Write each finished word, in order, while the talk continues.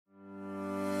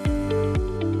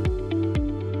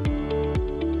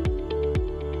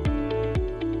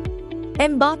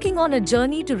Embarking on a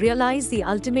journey to realize the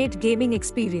ultimate gaming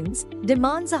experience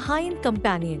demands a high-end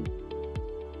companion.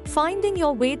 Finding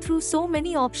your way through so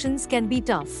many options can be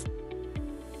tough.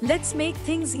 Let's make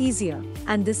things easier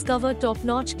and discover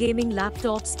top-notch gaming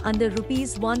laptops under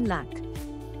 ₹1 lakh.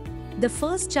 The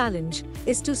first challenge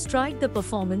is to strike the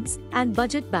performance and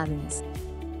budget balance.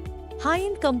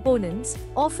 High-end components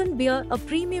often bear a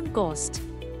premium cost.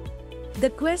 The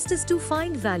quest is to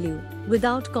find value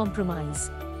without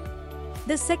compromise.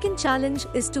 The second challenge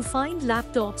is to find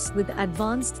laptops with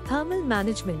advanced thermal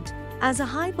management, as a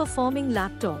high-performing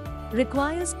laptop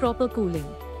requires proper cooling.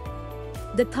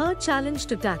 The third challenge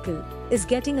to tackle is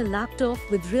getting a laptop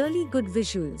with really good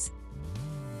visuals.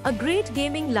 A great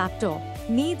gaming laptop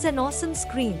needs an awesome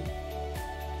screen.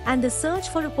 And the search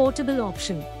for a portable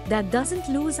option that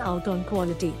doesn't lose out on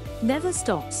quality never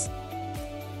stops.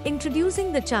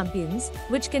 Introducing the champions,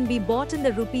 which can be bought in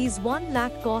the ₹1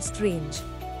 lakh cost range.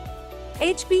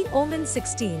 HP Omen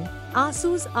 16,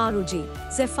 ASUS ROG,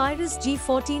 Zephyrus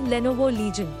G14, Lenovo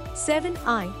Legion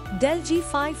 7i, Dell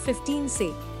G515C,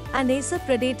 and Acer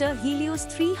Predator Helios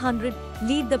 300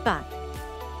 lead the pack.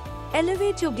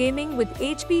 Elevate your gaming with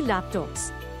HP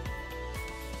laptops.